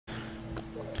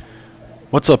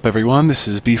What's up, everyone? This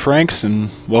is Bfranx,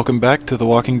 and welcome back to the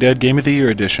Walking Dead Game of the Year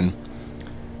edition.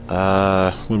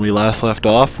 When we last left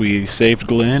off, we saved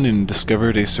Glenn and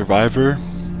discovered a survivor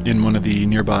in one of the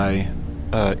nearby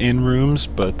inn rooms,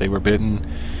 but they were bitten,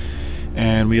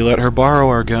 and we let her borrow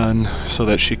our gun so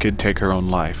that she could take her own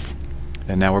life.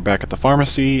 And now we're back at the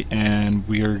pharmacy, and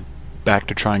we're back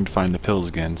to trying to find the pills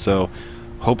again. So,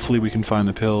 hopefully we can find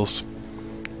the pills.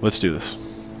 Let's do this.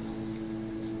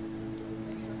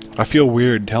 I feel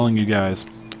weird telling you guys.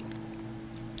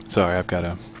 Sorry, I've got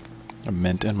a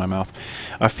mint in my mouth.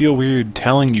 I feel weird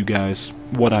telling you guys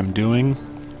what I'm doing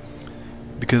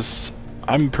because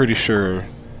I'm pretty sure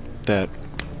that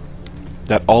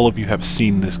all of you have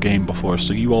seen this game before,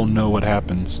 so you all know what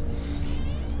happens.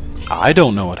 I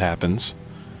don't know what happens,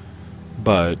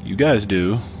 but you guys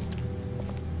do.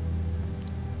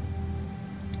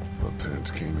 My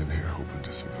parents came in here hoping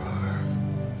to survive,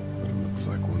 but it looks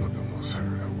like one of them was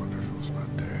hurt. I wonder if it was my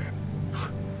dad.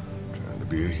 Trying to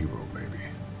be a hero, maybe.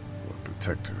 Or a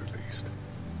protector, at least.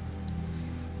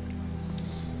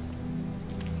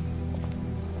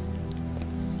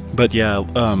 But yeah,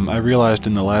 I realized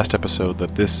in the last episode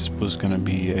that this was gonna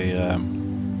be a,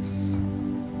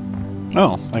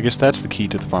 Oh, I guess that's the key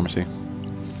to the pharmacy.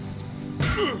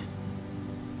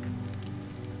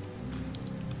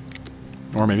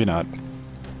 Or maybe not.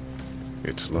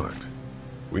 It's locked.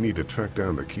 We need to track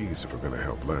down the keys if we're gonna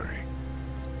help Larry.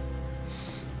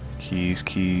 Keys,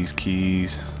 keys,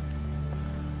 keys.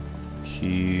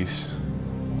 Keys.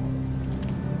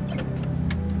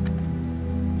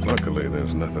 Luckily,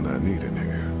 there's nothing I need in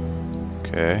here.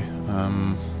 Okay,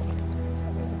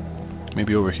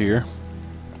 maybe over here.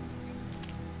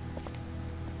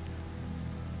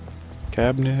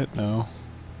 Cabinet? No.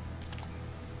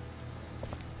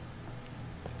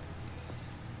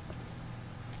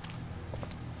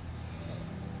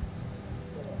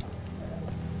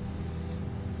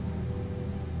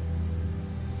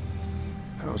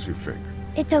 How's your finger?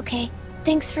 It's okay.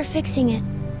 Thanks for fixing it.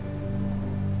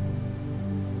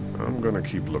 I'm gonna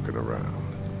keep looking around.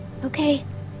 Okay.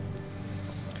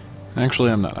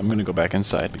 Actually, I'm not. I'm gonna go back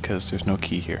inside because there's no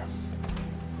key here.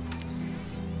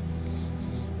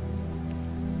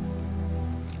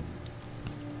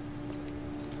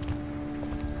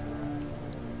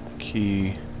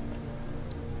 Key.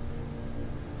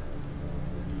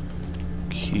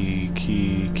 Key,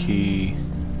 key, key.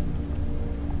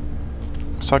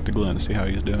 Let's talk to Glenn to see how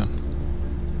he's doing.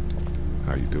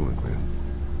 How you doing, Glenn?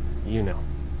 You know.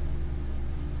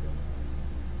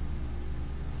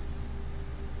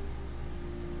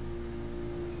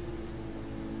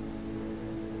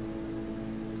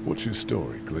 What's your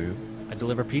story, Glenn? I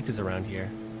deliver pizzas around here.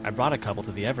 I brought a couple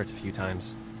to the Everetts a few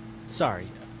times. Sorry.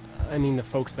 I mean the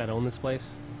folks that own this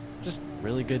place. Just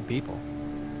really good people.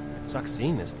 It sucks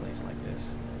seeing this place like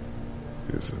this.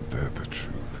 Isn't that the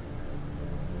truth?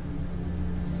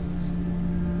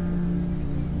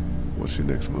 What's your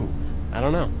next move? I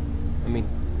don't know. I mean,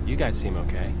 you guys seem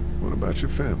okay. What about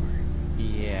your family?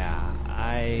 Yeah,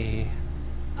 I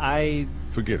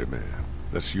Forget it, man.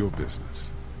 That's your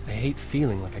business. hate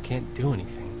feeling like I can't do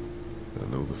anything. I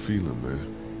know the feeling,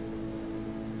 man.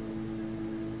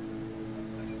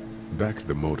 Back to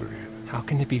the motor inn. How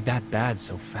can it be that bad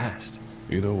so fast?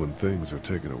 You know, when things are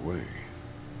taken away,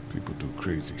 people do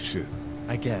crazy shit.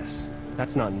 I guess.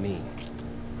 That's not me.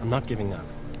 I'm not giving up.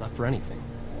 Not for anything.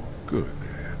 Good,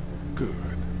 man. Good.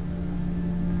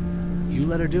 You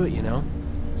let her do it, you know?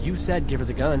 You said give her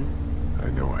the gun. I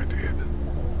know I did.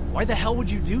 Why the hell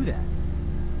would you do that?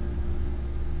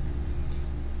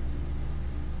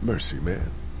 Mercy,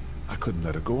 man. I couldn't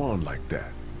let her go on like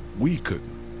that. We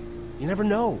couldn't. You never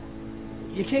know.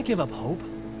 You can't give up hope.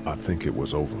 I think it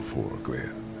was over for her,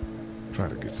 Glenn. Try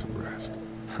to get some rest.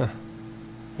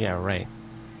 Yeah, right.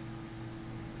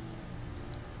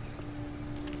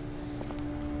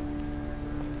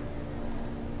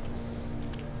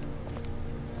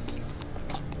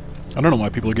 I don't know why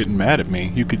people are getting mad at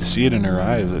me. You could see it in her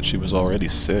eyes that she was already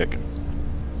sick.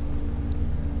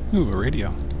 Ooh, a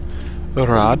radio. A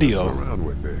radio. What's around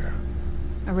with there?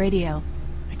 A radio.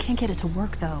 I can't get it to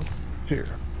work, though. Here,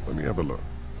 let me have a look.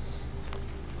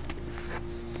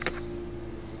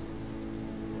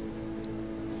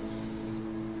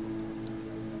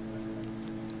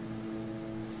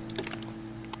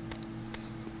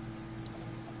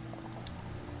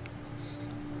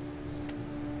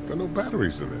 There are no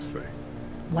batteries in this thing.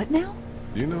 What now?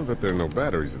 You know that there are no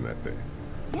batteries in that thing.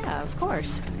 Yeah, of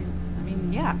course. I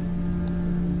mean, yeah.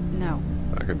 No.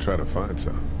 I can try to find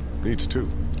some. Needs two.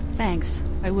 Thanks.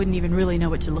 I wouldn't even really know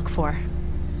what to look for.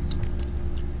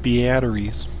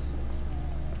 Batteries.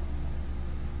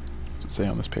 What's it say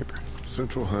on this paper?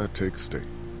 Central High-Tech State.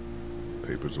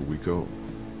 Paper's a week old.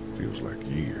 Feels like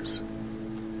years.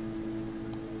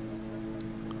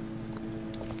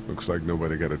 Looks like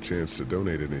nobody got a chance to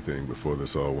donate anything before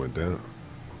this all went down.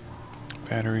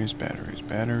 Batteries, batteries,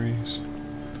 batteries.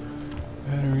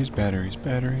 Batteries, batteries,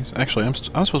 batteries. Actually, I'm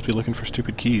supposed to be looking for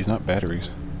stupid keys, not batteries.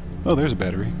 Oh, there's a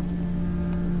battery.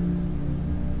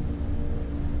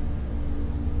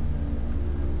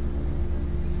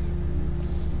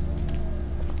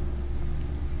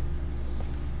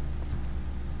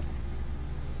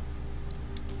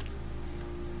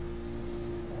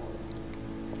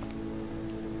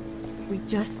 We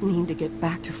just need to get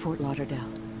back to Fort Lauderdale.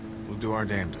 We'll do our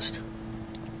damnedest.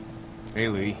 Hey,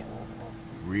 Lee. You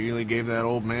really gave that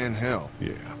old man hell.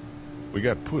 Yeah. We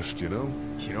got pushed, you know?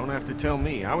 You don't have to tell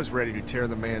me. I was ready to tear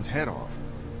the man's head off.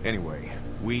 Anyway,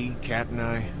 we, Kat and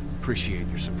I, appreciate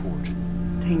your support.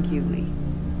 Thank you, Lee.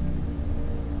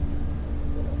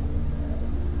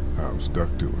 How's Duck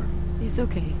doing? He's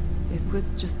okay. It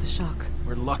was just a shock.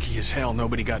 We're lucky as hell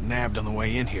nobody got nabbed on the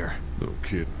way in here. No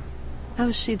kidding.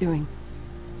 How's she doing?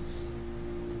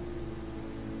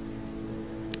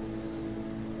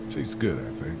 She's good,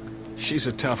 I think. She's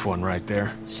a tough one right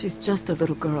there. She's just a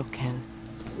little girl, Ken.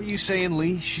 Were you saying,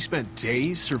 Lee, she spent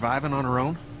days surviving on her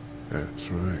own? That's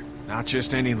right. Not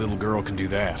just any little girl can do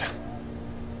that.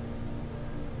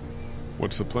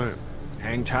 What's the plan?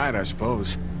 Hang tight, I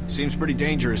suppose. Seems pretty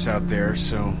dangerous out there,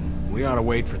 so we ought to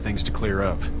wait for things to clear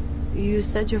up. You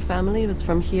said your family was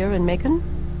from here in Macon?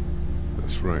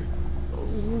 That's right.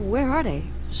 Where are they?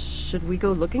 Should we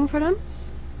go looking for them?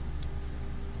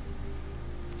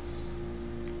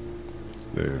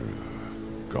 They're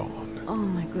gone. Oh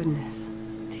my goodness.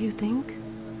 Do you think?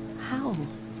 How?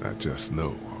 I just know,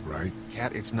 all right?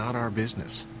 Kat, it's not our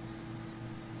business.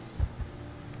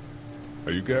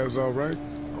 Are you guys all right?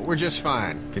 We're just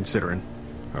fine, considering.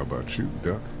 How about you,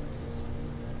 Duck?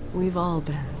 We've all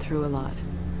been through a lot.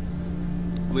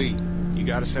 Lee, you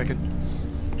got a second?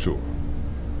 Sure.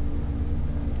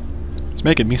 It's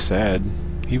making me sad.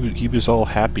 He was all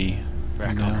happy.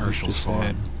 Back and on now he's Herschel's just farm.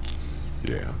 sad.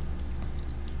 Yeah.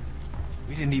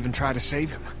 We didn't even try to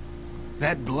save him.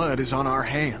 That blood is on our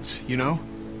hands, you know?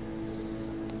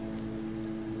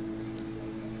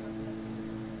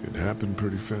 It happened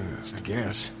pretty fast. I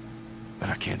guess. But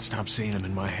I can't stop seeing him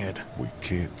in my head. We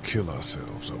can't kill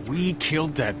ourselves over We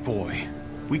killed that boy.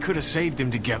 We could have saved him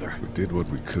together. We did what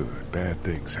we could. Bad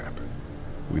things happen.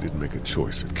 We didn't make a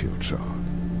choice that killed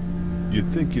Sean. You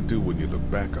think you do when you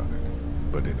look back on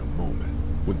it. But in a moment,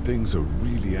 when things are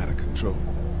really out of control,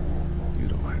 you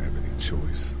don't have any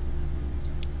choice.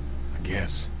 I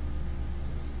guess.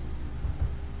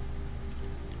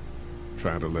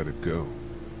 Try to let it go.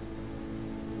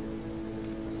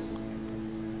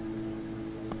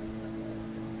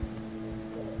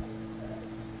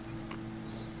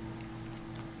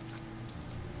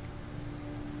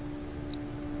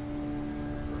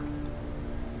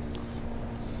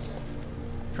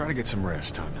 Try to get some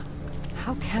rest, hon.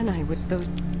 How can I with those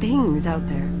things out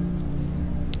there?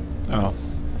 Oh.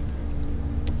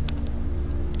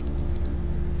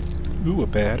 Ooh, a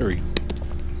battery.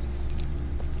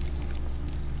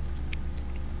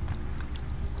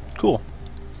 Cool.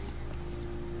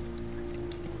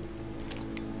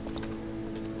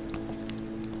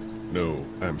 No,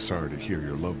 I'm sorry to hear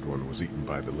your loved one was eaten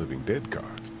by the living dead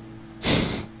cards.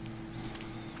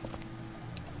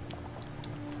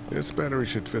 This battery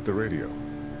should fit the radio.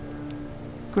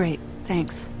 Great,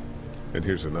 thanks. And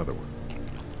here's another one.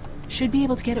 Should be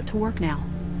able to get it to work now.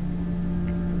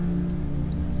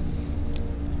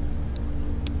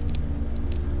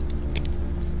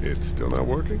 It's still not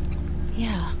working?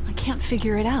 Yeah, I can't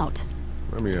figure it out.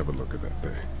 Let me have a look at that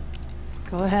thing.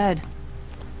 Go ahead.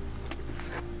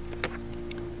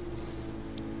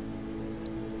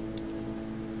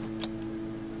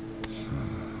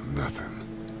 Nothing.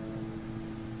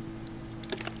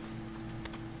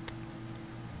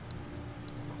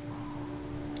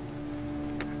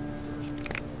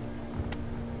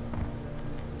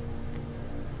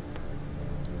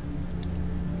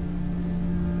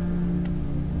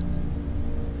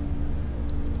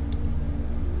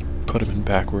 Put him in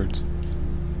backwards.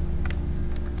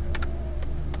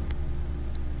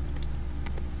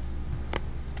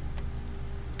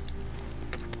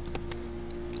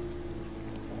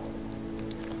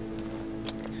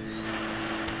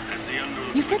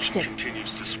 You fixed it.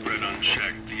 Continues to spread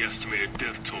unchecked. The estimated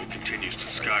death toll continues to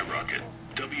skyrocket.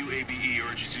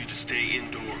 WABE urges you to stay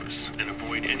indoors and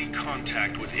avoid any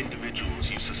contact with individuals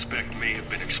you suspect may have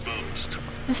been exposed.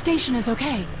 The station is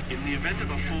okay. In the event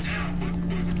of a full...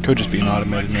 Could just be an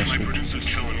automated my message. producer's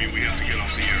telling me we have to get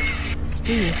off the air.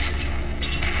 Steve,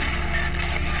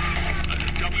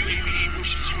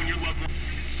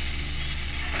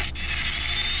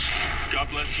 God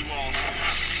bless you all.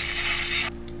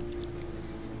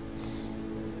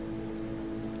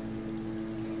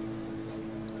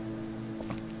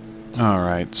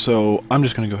 Alright, so I'm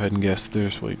just gonna go ahead and guess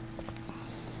there's... wait.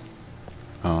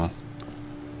 Oh.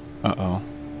 Uh-oh.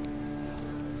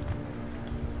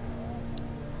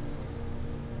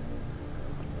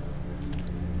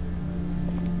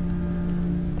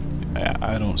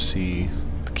 I don't see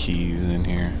the keys in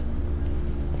here.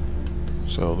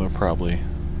 So they'll probably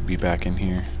be back in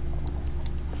here.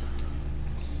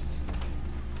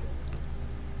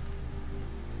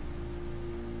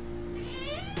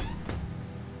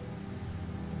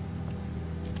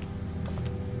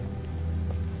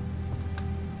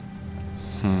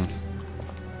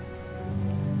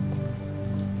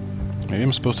 Maybe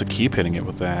I'm supposed to keep hitting it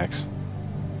with the axe.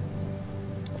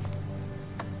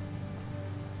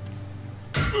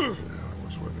 That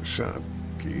was worth a shot.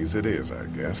 Keys it is, I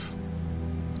guess.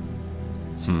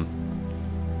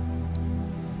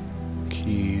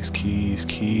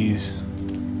 Keys.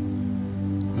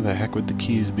 Where the heck would the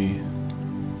keys be?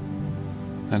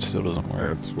 That still doesn't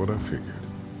work. That's what I figured.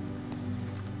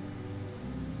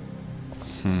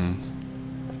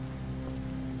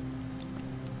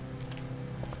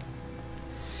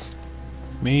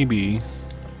 Maybe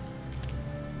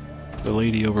the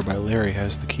lady over by Larry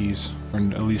has the keys, or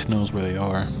at least knows where they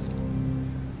are.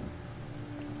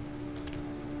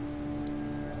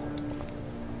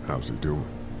 How's he doing?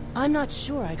 I'm not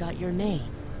sure I got your name.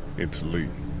 It's Lee.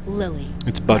 Lily.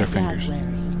 It's My Butterfingers. dad's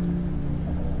Larry.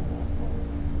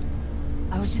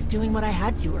 I was just doing what I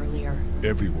had to earlier.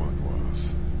 Everyone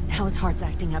was. Now his heart's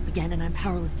acting up again and I'm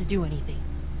powerless to do anything.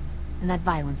 And that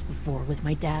violence before with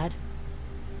my dad,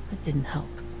 that didn't help.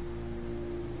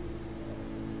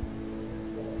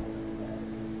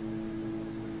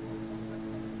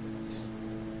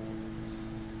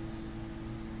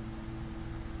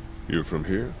 You're from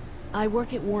here? I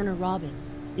work at Warner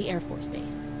Robins, the Air Force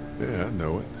Base. Yeah, I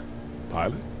know it.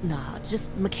 Pilot? Nah,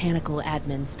 just mechanical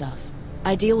admin stuff.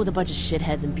 I deal with a bunch of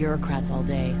shitheads and bureaucrats all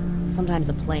day. Sometimes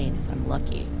a plane, if I'm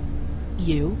lucky.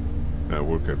 You? I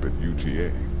work up at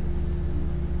UGA.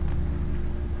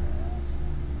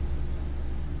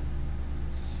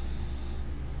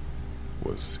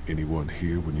 Was anyone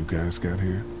here when you guys got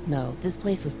here? No, this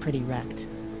place was pretty wrecked.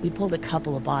 We pulled a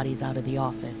couple of bodies out of the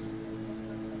office.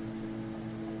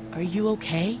 Are you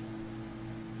okay?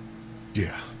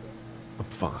 Yeah, I'm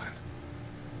fine.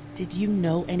 Did you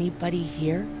know anybody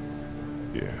here?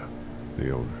 Yeah,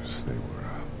 the owners,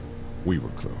 we were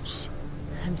close.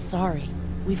 I'm sorry.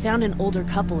 We found an older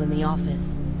couple in the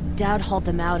office. Dad hauled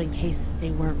them out in case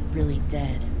they weren't really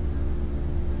dead.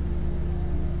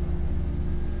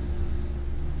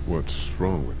 What's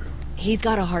wrong with him? He's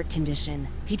got a heart condition.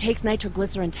 He takes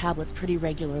nitroglycerin tablets pretty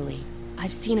regularly.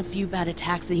 I've seen a few bad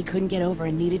attacks that he couldn't get over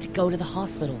and needed to go to the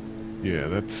hospital. Yeah,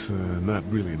 that's not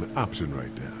really an option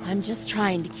right now. I'm just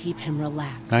trying to keep him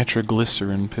relaxed.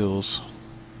 Nitroglycerin pills.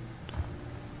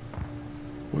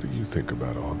 What do you think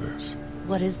about all this?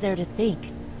 What is there to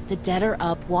think? The dead are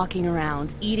up, walking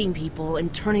around, eating people,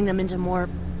 and turning them into more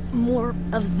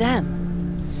of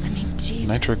them. I mean, Jesus.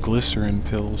 Nitroglycerin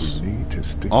pills. We need to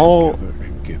stick All together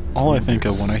and get I through think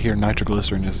of this. when I hear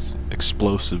nitroglycerin is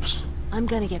explosives. I'm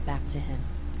gonna get back to him.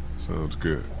 Sounds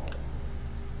good.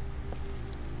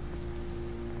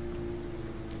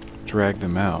 Drag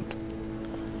them out.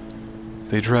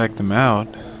 They dragged them out.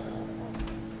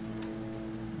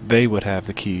 They would have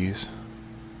the keys.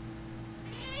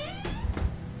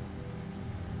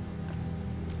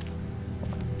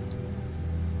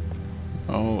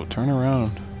 Oh, turn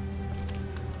around.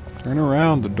 Turn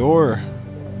around, the door.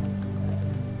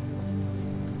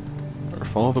 Or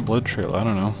follow the blood trail, I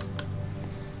don't know.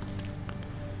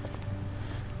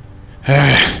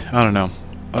 I don't know.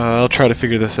 I'll try to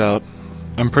figure this out.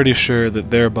 I'm pretty sure that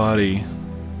their bodies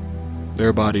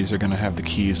are going to have the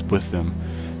keys with them.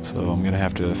 So I'm going to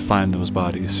have to find those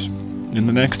bodies in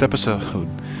the next episode.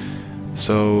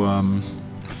 So,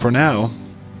 for now,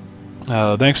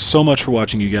 thanks so much for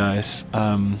watching, you guys.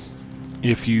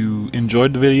 If you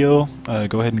enjoyed the video,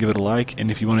 go ahead and give it a like.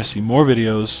 And if you want to see more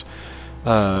videos,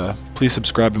 please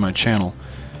subscribe to my channel.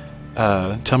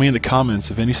 Tell me in the comments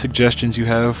of any suggestions you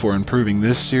have for improving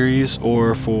this series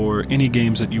or for any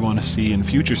games that you want to see in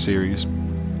future series.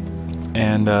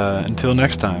 And until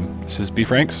next time, this is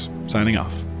Bfranx signing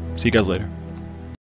off. See you guys later.